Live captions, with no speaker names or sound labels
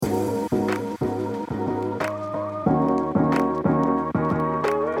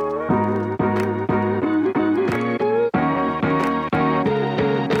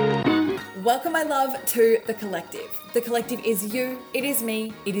to The Collective. The Collective is you, it is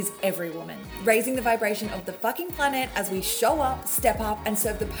me, it is every woman. Raising the vibration of the fucking planet as we show up, step up, and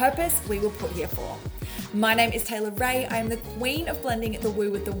serve the purpose we were put here for. My name is Taylor Ray. I am the queen of blending the woo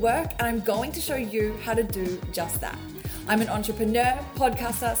with the work, and I'm going to show you how to do just that. I'm an entrepreneur,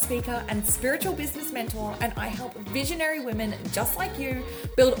 podcaster, speaker, and spiritual business mentor, and I help visionary women just like you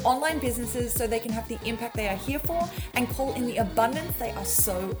build online businesses so they can have the impact they are here for and call in the abundance they are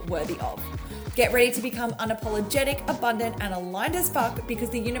so worthy of. Get ready to become unapologetic, abundant, and aligned as fuck because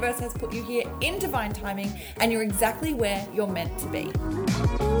the universe has put you here in divine timing and you're exactly where you're meant to be.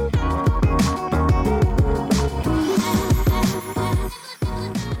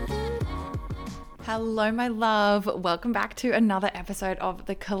 Hello, my love. Welcome back to another episode of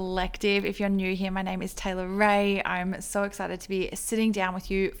The Collective. If you're new here, my name is Taylor Ray. I'm so excited to be sitting down with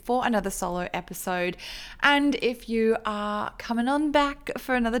you for another solo episode. And if you are coming on back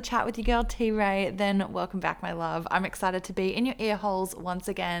for another chat with your girl T Ray, then welcome back, my love. I'm excited to be in your ear holes once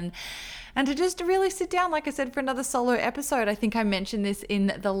again and to just really sit down, like I said, for another solo episode. I think I mentioned this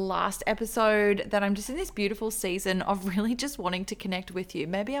in the last episode that I'm just in this beautiful season of really just wanting to connect with you.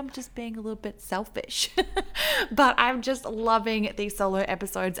 Maybe I'm just being a little bit selfish, but I'm just loving these solo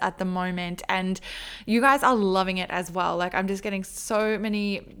episodes at the moment, and you guys are loving it as well. Like, I'm just getting so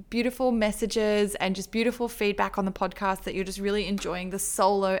many beautiful messages and just beautiful feedback on the podcast that you're just really enjoying the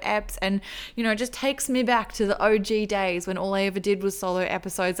solo eps, and you know, it just takes me back to the OG days when all I ever did was solo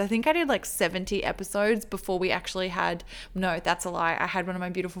episodes. I think I did like 70 episodes before we actually had, no, that's a lie. I had one of my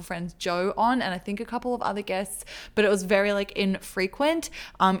beautiful friends, Joe, on, and I think a couple of other guests, but it was very like infrequent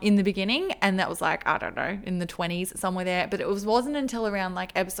in the beginning. And that was like, I don't know, in the 20s, somewhere there. But it wasn't until around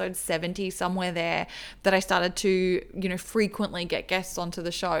like episode 70, somewhere there, that I started to, you know, frequently get guests onto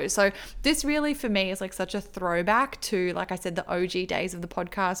the show. So this really for me is like such a throwback to, like I said, the OG days of the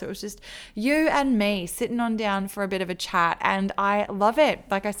podcast. It was just you and me sitting on down for a bit of a chat, and I love it.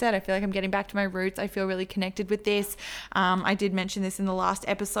 Like I said, I feel like I'm getting back to my roots. I feel really connected with this. I did mention this in the last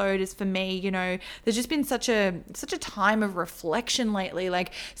episode, is for me, you know, there's just been such a time of reflection lately,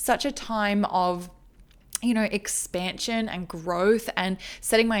 like such a time of, you know, expansion and growth and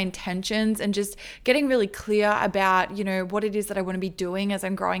setting my intentions and just getting really clear about, you know, what it is that I want to be doing as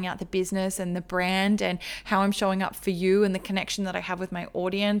I'm growing out the business and the brand and how I'm showing up for you and the connection that I have with my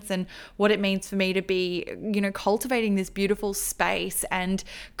audience and what it means for me to be, you know, cultivating this beautiful space and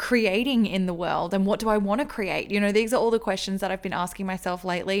creating in the world. And what do I want to create? You know, these are all the questions that I've been asking myself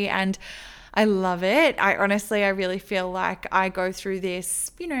lately, and I love it. I really feel like I go through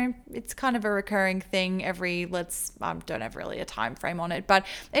this, you know, it's kind of a recurring thing every, don't have really a time frame on it, but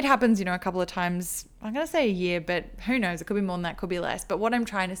it happens, you know, a couple of times. I'm going to say a year, but who knows? It could be more than that, could be less. But what I'm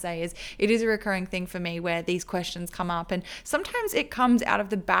trying to say is it is a recurring thing for me where these questions come up, and sometimes it comes out of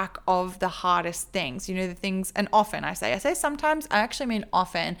the back of the hardest things, you know, the things, and often I say sometimes, I actually mean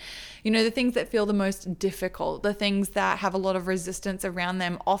often, you know, the things that feel the most difficult, the things that have a lot of resistance around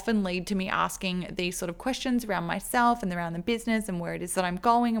them often lead to me asking these sort of questions around myself and around the business and where it is that I'm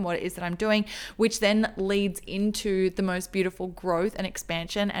going and what it is that I'm doing, which then leads into the most beautiful growth and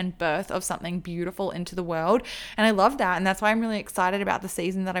expansion and birth of something beautiful into the world. And I love that. And that's why I'm really excited about the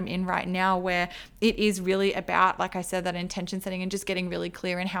season that I'm in right now, where it is really about, like I said, that intention setting and just getting really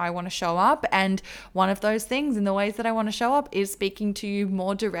clear in how I want to show up. And one of those things in the ways that I want to show up is speaking to you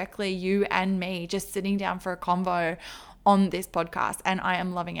more directly, you and me, just sitting down for a convo on this podcast, and I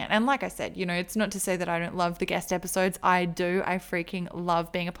am loving it. And like I said, you know, it's not to say that I don't love the guest episodes. I do. I freaking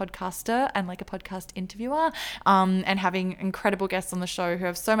love being a podcaster and like a podcast interviewer, and having incredible guests on the show who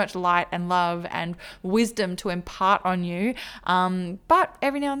have so much light and love and wisdom to impart on you. But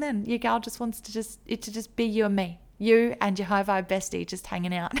every now and then your gal just wants to just be you and me. You and your high vibe bestie just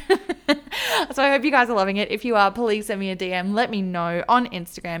hanging out. So I hope you guys are loving it. If you are, please send me a DM. Let me know on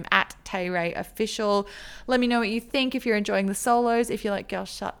Instagram at TayRayOfficial. Let me know what you think. If you're enjoying the solos, if you're like, girl,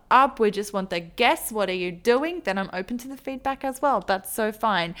 shut up, we just want the guests, what are you doing? Then I'm open to the feedback as well. That's so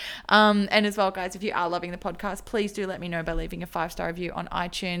fine. And as well, guys, if you are loving the podcast, please do let me know by leaving a 5-star review on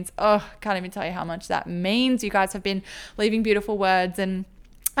iTunes. Oh, can't even tell you how much that means. You guys have been leaving beautiful words, and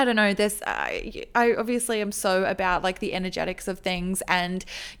I don't know, I obviously am so about like the energetics of things, and,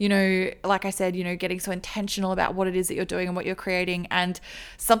 you know, like I said, you know, getting so intentional about what it is that you're doing and what you're creating. And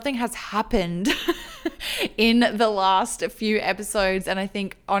something has happened in the last few episodes, and I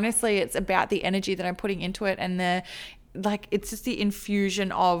think honestly it's about the energy that I'm putting into it, and it's just the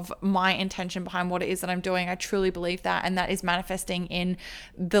infusion of my intention behind what it is that I'm doing. I truly believe that, and that is manifesting in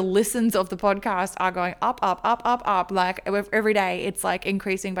the listens of the podcast are going up, up, up, up, up. Like every day it's like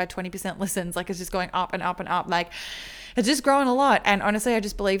increasing by 20% listens. Like it's just going up and up and up. Like it's just grown a lot. And honestly, I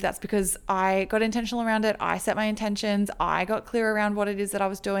just believe that's because I got intentional around it. I set my intentions. I got clear around what it is that I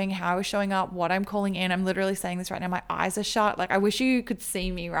was doing, how I was showing up, what I'm calling in. I'm literally saying this right now. My eyes are shut. Like, I wish you could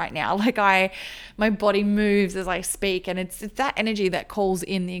see me right now. Like, my body moves as I speak, and it's that energy that calls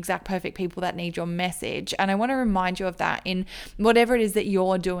in the exact perfect people that need your message. And I want to remind you of that in whatever it is that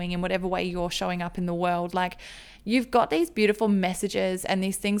you're doing, in whatever way you're showing up in the world. Like, you've got these beautiful messages and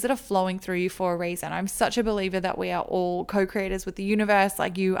these things that are flowing through you for a reason. I'm such a believer that we are all co-creators with the universe.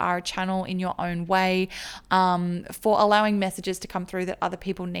 Like, you are a channel in your own way, for allowing messages to come through that other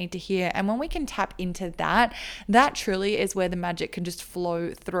people need to hear. And when we can tap into that, that truly is where the magic can just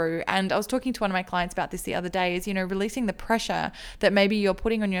flow through. And I was talking to one of my clients about this the other day, is, releasing the pressure that maybe you're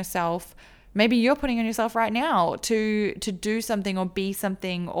putting on yourself. Maybe you're putting on yourself right now to do something or be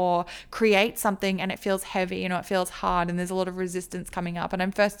something or create something, and it feels heavy, it feels hard, and there's a lot of resistance coming up. And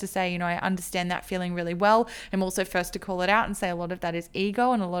I'm first to say, I understand that feeling really well. I'm also first to call it out and say a lot of that is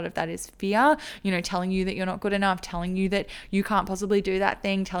ego and a lot of that is fear, telling you that you're not good enough, telling you that you can't possibly do that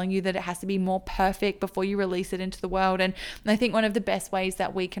thing, telling you that it has to be more perfect before you release it into the world. And I think one of the best ways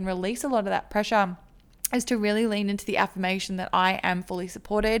that we can release a lot of that pressure is to really lean into the affirmation that I am fully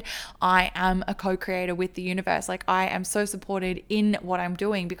supported. I am a co-creator with the universe. Like, I am so supported in what I'm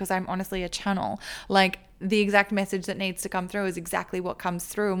doing because I'm honestly a channel. Like, the exact message that needs to come through is exactly what comes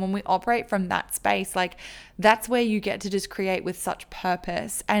through. And when we operate from that space, like, that's where you get to just create with such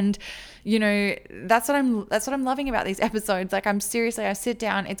purpose. And that's what I'm loving about these episodes. Like, I sit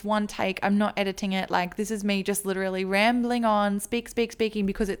down, it's one take, I'm not editing it. Like, this is me just literally rambling on, speaking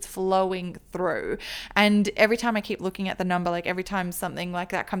because it's flowing through. And every time I keep looking at the number, like every time something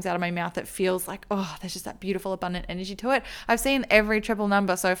like that comes out of my mouth, it feels like, oh, there's just that beautiful abundant energy to it. I've seen every triple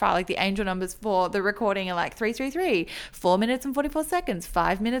number so far. Like, the angel numbers for the recording are like 333, 4 minutes and 44 seconds,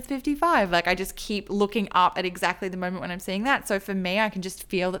 5 minutes 55. Like, I just keep looking up at exactly the moment when I'm seeing that. So for me, I can just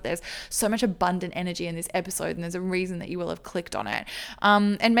feel that there's so much abundant energy in this episode, and there's a reason that you will have clicked on it.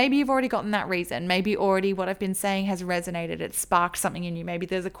 And maybe you've already gotten that reason. Maybe already what I've been saying has resonated. It sparked something in you. Maybe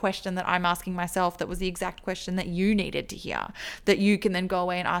there's a question that I'm asking myself that was the exact question that you needed to hear, that you can then go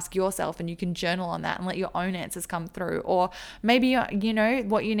away and ask yourself, and you can journal on that and let your own answers come through. Or maybe,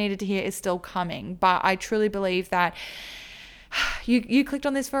 what you needed to hear is still coming. But I truly believe that you clicked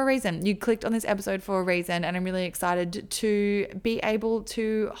on this for a reason. You clicked on this episode for a reason, and I'm really excited to be able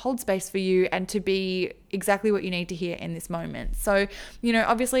to hold space for you and to be exactly what you need to hear in this moment. So,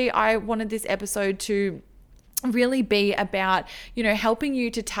 obviously I wanted this episode to really be about, helping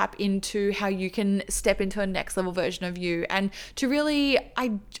you to tap into how you can step into a next level version of you, and to really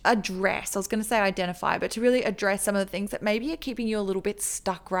address, I was going to say identify, but to really address some of the things that maybe are keeping you a little bit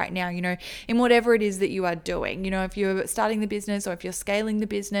stuck right now, in whatever it is that you are doing. If you're starting the business, or if you're scaling the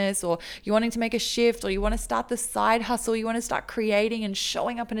business, or you're wanting to make a shift, or you want to start the side hustle, you want to start creating and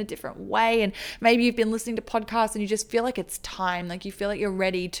showing up in a different way. And maybe you've been listening to podcasts and you just feel like it's time, like you feel like you're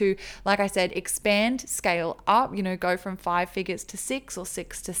ready to, like I said, expand, scale up, go from 5 figures to 6 or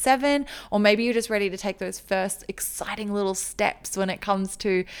 6 to 7, or maybe you're just ready to take those first exciting little steps when it comes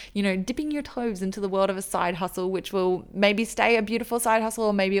to, dipping your toes into the world of a side hustle, which will maybe stay a beautiful side hustle,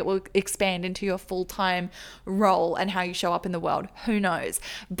 or maybe it will expand into your full-time role and how you show up in the world. Who knows?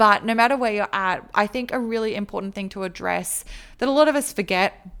 But no matter where you're at, I think a really important thing to address that a lot of us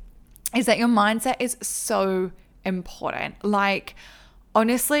forget is that your mindset is so important. Like,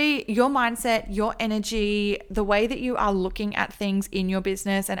 honestly, your mindset, your energy, the way that you are looking at things in your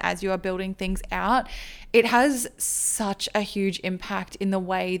business and as you are building things out, it has such a huge impact in the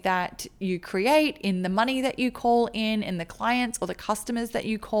way that you create, in the money that you call in the clients or the customers that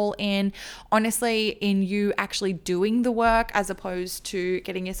you call in, honestly, in you actually doing the work, as opposed to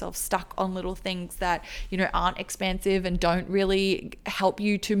getting yourself stuck on little things that, aren't expansive and don't really help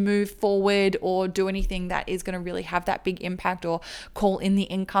you to move forward or do anything that is going to really have that big impact or call in the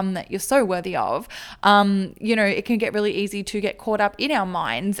income that you're so worthy of. It can get really easy to get caught up in our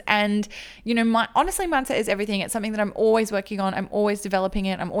minds. And, mindset is everything. It's something that I'm always working on. I'm always developing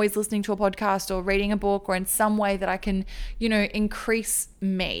it. I'm always listening to a podcast or reading a book, or in some way that I can, increase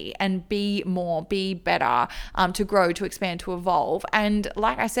me and be more, be better, to grow, to expand, to evolve. And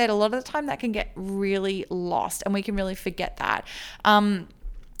like I said, a lot of the time that can get really lost, and we can really forget that.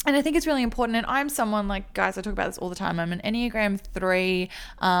 And I think it's really important. And I'm someone, like, guys, I talk about this all the time. I'm an Enneagram 3.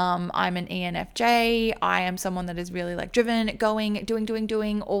 I'm an ENFJ. I am someone that is really like driven, going,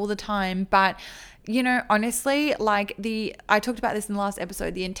 doing all the time. But honestly, like I talked about this in the last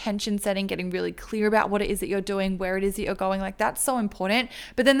episode, the intention setting, getting really clear about what it is that you're doing, where it is that you're going, like that's so important.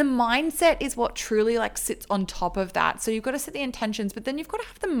 But then the mindset is what truly like sits on top of that. So you've got to set the intentions, but then you've got to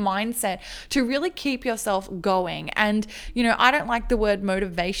have the mindset to really keep yourself going. And, I don't like the word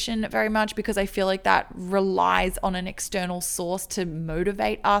motivation very much because I feel like that relies on an external source to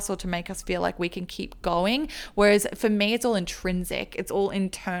motivate us or to make us feel like we can keep going. Whereas for me, it's all intrinsic, it's all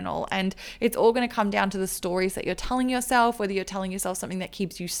internal, and it's all going to come down to the stories that you're telling yourself, whether you're telling yourself something that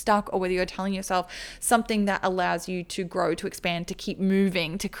keeps you stuck or whether you're telling yourself something that allows you to grow, to expand, to keep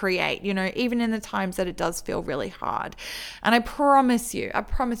moving, to create, even in the times that it does feel really hard. And I promise you,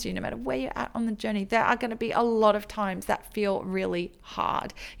 no matter where you're at on the journey, there are going to be a lot of times that feel really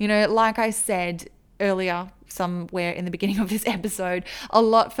hard. Like I said earlier, somewhere in the beginning of this episode, a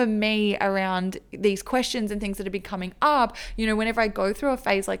lot for me around these questions and things that have been coming up, whenever I go through a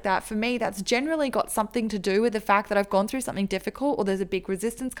phase like that, for me, that's generally got something to do with the fact that I've gone through something difficult or there's a big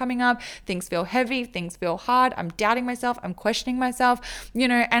resistance coming up. Things feel heavy, things feel hard. I'm doubting myself. I'm questioning myself,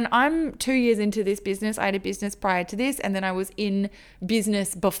 and I'm 2 years into this business. I had a business prior to this, and then I was in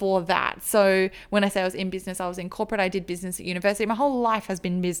business before that. So when I say I was in business, I was in corporate. I did business at university. My whole life has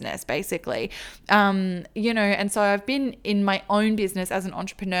been business, basically. And so I've been in my own business as an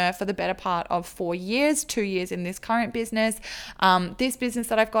entrepreneur for the better part of 4 years, 2 years in this current business. This business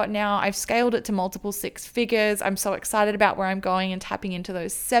that I've got now, I've scaled it to multiple 6 figures. I'm so excited about where I'm going and tapping into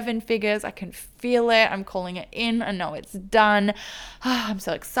those 7 figures. I can feel it. I'm calling it in. I know it's done. I'm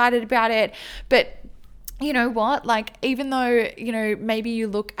so excited about it. But you know what, like, even though, maybe you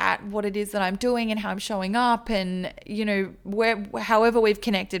look at what it is that I'm doing and how I'm showing up and, however we've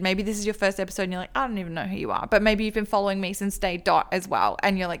connected, maybe this is your first episode and you're like, I don't even know who you are, but maybe you've been following me since day dot as well.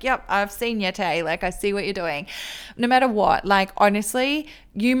 And you're like, yep, I've seen you, Tay. Like, I see what you're doing. No matter what, like, honestly,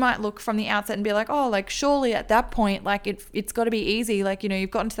 you might look from the outset and be like, oh, like, surely at that point, like, it's got to be easy. Like,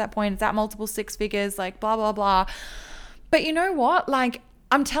 you've gotten to that point, it's at multiple 6 figures, like, blah, blah, blah. But you know what? Like,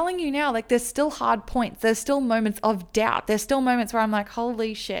 I'm telling you now, like, there's still hard points. There's still moments of doubt. There's still moments where I'm like,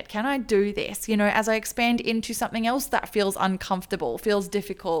 holy shit, can I do this? As I expand into something else that feels uncomfortable, feels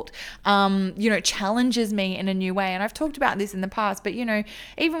difficult, challenges me in a new way. And I've talked about this in the past, but,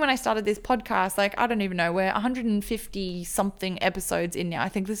 even when I started this podcast, like, I don't even know, we're 150 something episodes in now. I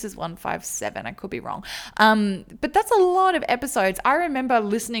think this is 157. I could be wrong. But that's a lot of episodes. I remember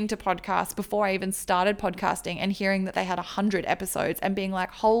listening to podcasts before I even started podcasting and hearing that they had 100 episodes and being like,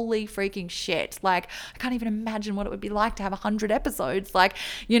 holy freaking shit. Like, I can't even imagine what it would be like to have 100 episodes. Like,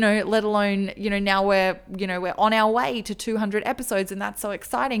 let alone, now we're on our way to 200 episodes, and that's so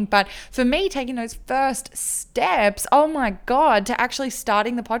exciting. But for me, taking those first steps, oh my God, to actually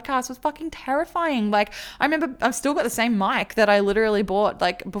starting the podcast was fucking terrifying. Like, I remember I've still got the same mic that I literally bought,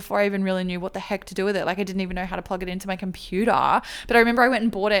 like, before I even really knew what the heck to do with it. Like, I didn't even know how to plug it into my computer. But I remember I went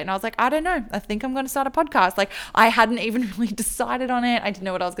and bought it and I was like, I don't know. I think I'm going to start a podcast. Like, I hadn't even really decided on it. I didn't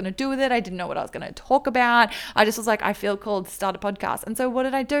know what I was going to do with it. I didn't know what I was going to talk about. I just was like, I feel called to start a podcast. And so what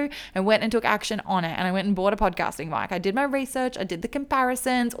did I do? I went and took action on it, and I went and bought a podcasting mic. I did my research. I did the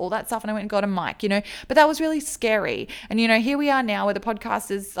comparisons, all that stuff, and I went and got a mic, but that was really scary. And, here we are now where the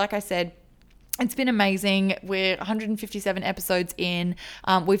podcast is, like I said, it's been amazing. We're 157 episodes in.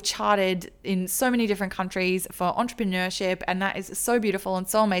 We've charted in so many different countries for entrepreneurship, and that is so beautiful and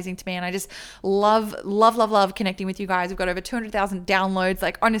so amazing to me. And I just love connecting with you guys. We've got over 200,000 downloads.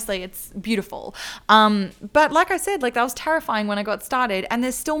 Like, honestly, it's beautiful. But like I said, like, that was terrifying when I got started, and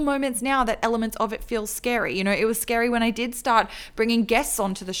there's still moments now that elements of it feel scary. It was scary when I did start bringing guests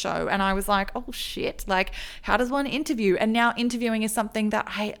onto the show, and I was like, oh shit, like, how does one interview? And now interviewing is something that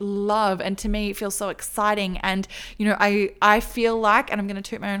I love, and to me, it feels so exciting. And I feel like, and I'm going to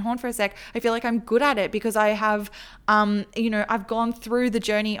toot my own horn for a sec, I feel like I'm good at it because I have I've gone through the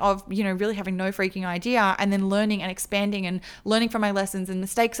journey of really having no freaking idea, and then learning and expanding and learning from my lessons and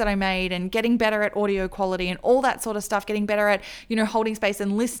mistakes that I made, and getting better at audio quality and all that sort of stuff, getting better at holding space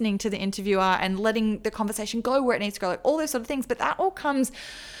and listening to the interviewer and letting the conversation go where it needs to go, like all those sort of things. But that all comes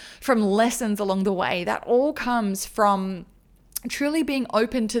from lessons along the way. That all comes from truly being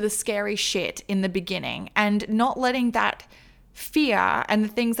open to the scary shit in the beginning, and not letting that fear and the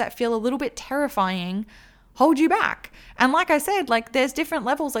things that feel a little bit terrifying hold you back. And like I said, like there's different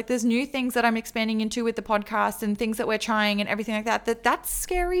levels, like there's new things that I'm expanding into with the podcast and things that we're trying and everything like that, that's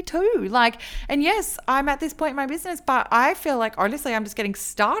scary too. Like, and yes, I'm at this point in my business, but I feel like honestly, I'm just getting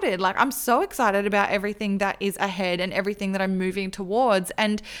started. Like I'm so excited about everything that is ahead and everything that I'm moving towards.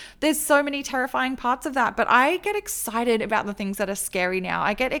 And there's so many terrifying parts of that, but I get excited about the things that are scary now.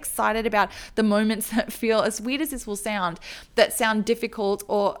 I get excited about the moments that feel, as weird as this will sound, that sound difficult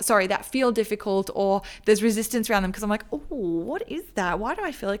that feel difficult or there's resistance around them because I'm like, oh, what is that? Why do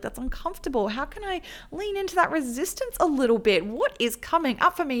I feel like that's uncomfortable? How can I lean into that resistance a little bit? What is coming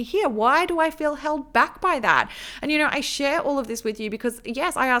up for me here? Why do I feel held back by that? And I share all of this with you because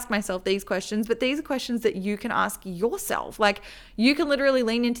yes, I ask myself these questions, but these are questions that you can ask yourself. Like you can literally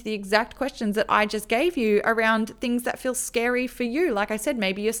lean into the exact questions that I just gave you around things that feel scary for you. Like I said,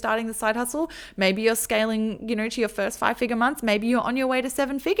 maybe you're starting the side hustle, maybe you're scaling, to your first 5-figure months, maybe you're on your way to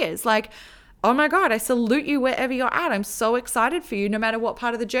 7 figures. Like, oh my God, I salute you wherever you're at. I'm so excited for you no matter what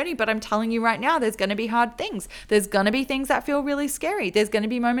part of the journey. But I'm telling you right now, there's going to be hard things. There's going to be things that feel really scary. There's going to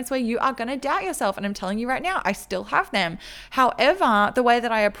be moments where you are going to doubt yourself. And I'm telling you right now, I still have them. However, the way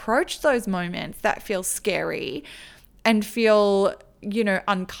that I approach those moments that feel scary and feel,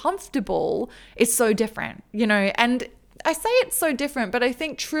 uncomfortable is so different, and I say it's so different, but I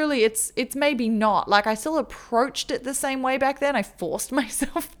think truly it's maybe not. Like I still approached it the same way back then. I forced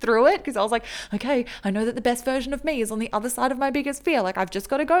myself through it because I was like, okay, I know that the best version of me is on the other side of my biggest fear. Like I've just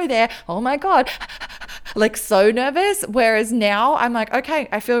got to go there. Oh my God. Like so nervous. Whereas now I'm like, okay,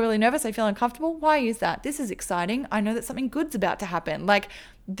 I feel really nervous. I feel uncomfortable. Why is that? This is exciting. I know that something good's about to happen. Like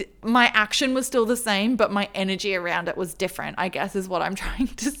my action was still the same, but my energy around it was different, I guess is what I'm trying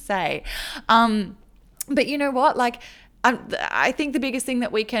to say. But you know what? Like, I think the biggest thing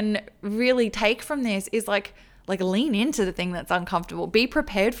that we can really take from this is like lean into the thing that's uncomfortable. Be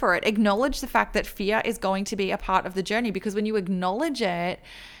prepared for it. Acknowledge the fact that fear is going to be a part of the journey, because when you acknowledge it,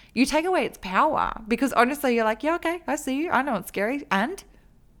 you take away its power. Because honestly, you're like, yeah, okay, I see you. I know it's scary. And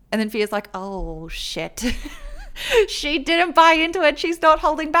then fear's like, oh shit. She didn't buy into it. She's not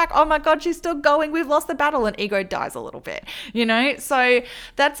holding back. Oh my God, she's still going. We've lost the battle, and ego dies a little bit, So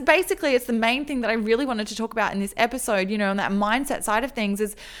that's basically, it's the main thing that I really wanted to talk about in this episode, and that mindset side of things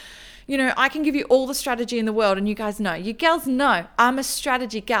is, I can give you all the strategy in the world, and you guys know, you girls know, I'm a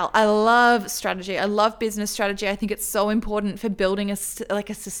strategy gal. I love strategy. I love business strategy. I think it's so important for building a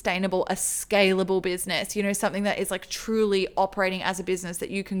sustainable, a scalable business, something that is like truly operating as a business that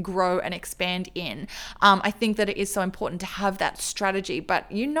you can grow and expand in. I think that it is so important to have that strategy, but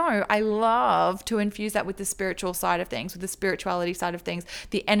I love to infuse that with the spiritual side of things, with the spirituality side of things,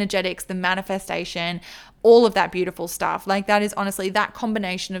 the energetics, the manifestation, all of that beautiful stuff. Like that is honestly, that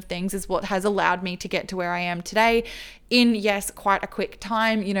combination of things is what has allowed me to get to where I am today in, yes, quite a quick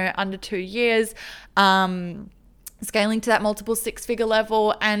time, under 2 years. Scaling to that multiple 6-figure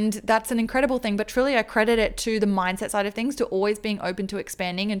level. And that's an incredible thing. But truly, I credit it to the mindset side of things, to always being open to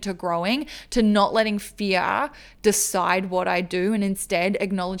expanding and to growing, to not letting fear decide what I do, and instead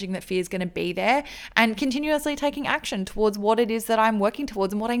acknowledging that fear is going to be there and continuously taking action towards what it is that I'm working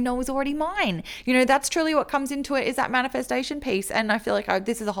towards and what I know is already mine. That's truly what comes into it, is that manifestation piece. And I feel like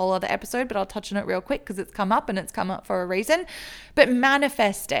this is a whole other episode, but I'll touch on it real quick because it's come up, and it's come up for a reason. But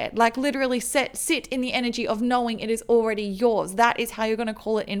manifest it, like literally sit in the energy of knowing it is already yours. That is how you're going to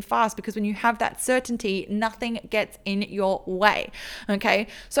call it in fast, because when you have that certainty, nothing gets in your way. Okay.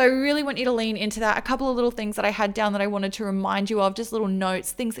 So I really want you to lean into that. A couple of little things that I had down that I wanted to remind you of, just little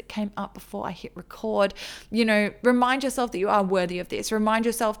notes, things that came up before I hit record. Remind yourself that you are worthy of this. Remind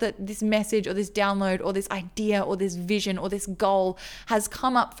yourself that this message or this download or this idea or this vision or this goal has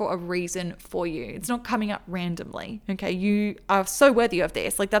come up for a reason for you. It's not coming up randomly. Okay. You are so worthy of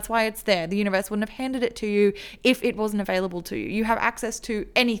this. Like that's why it's there. The universe wouldn't have handed it to you if it wasn't available to you. You have access to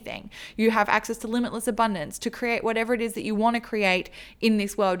anything. You have access to limitless abundance to create whatever it is that you want to create in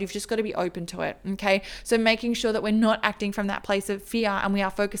this world. You've just got to be open to it. Okay. So making sure that we're not acting from that place of fear, and we are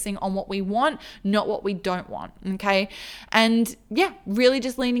focusing on what we want, not what we don't want. Okay. And yeah, really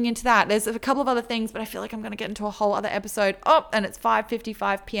just leaning into that. There's a couple of other things, but I feel like I'm going to get into a whole other episode. Oh, and it's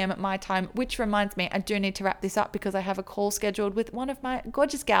 5:55 p.m. at my time, which reminds me, I do need to wrap this up because I have a call scheduled with one of my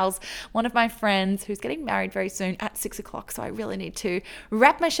gorgeous gals, one of my friends who's getting married very soon at 6 o'clock. So I really need to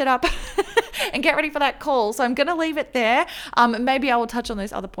wrap my shit up and get ready for that call. So I'm going to leave it there. Maybe I will touch on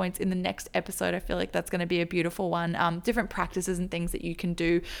those other points in the next episode. I feel like that's going to be a beautiful one. Different practices and things that you can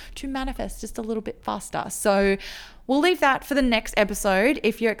do to manifest just a little bit faster. So We'll leave that for the next episode.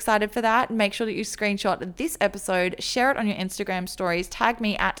 If you're excited for that, make sure that you screenshot this episode, share it on your Instagram stories, tag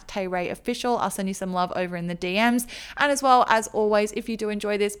me at TayRayOfficial. I'll send you some love over in the DMs. And as well, as always, if you do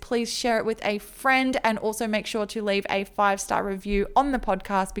enjoy this, please share it with a friend, and also make sure to leave a 5-star review on the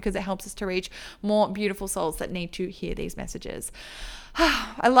podcast because it helps us to reach more beautiful souls that need to hear these messages.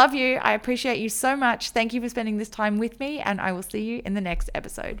 I love you. I appreciate you so much. Thank you for spending this time with me, and I will see you in the next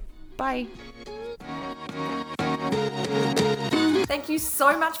episode. Bye. Thank you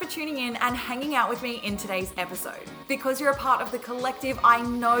so much for tuning in and hanging out with me in today's episode. Because you're a part of the collective, I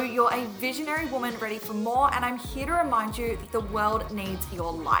know you're a visionary woman ready for more, and I'm here to remind you that the world needs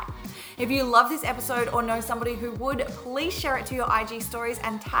your light. If you love this episode or know somebody who would, please share it to your IG stories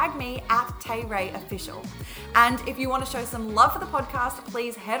and tag me at TayRayOfficial. And if you want to show some love for the podcast,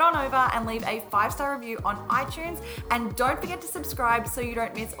 please head on over and leave a 5-star review on iTunes, and don't forget to subscribe so you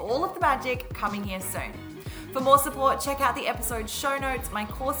don't miss all of the magic coming here soon. For more support, check out the episode show notes, my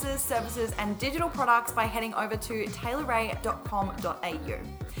courses, services, and digital products by heading over to taylorray.com.au.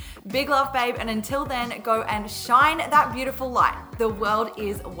 Big love, babe, and until then, go and shine that beautiful light. The world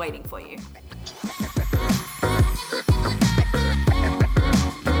is waiting for you.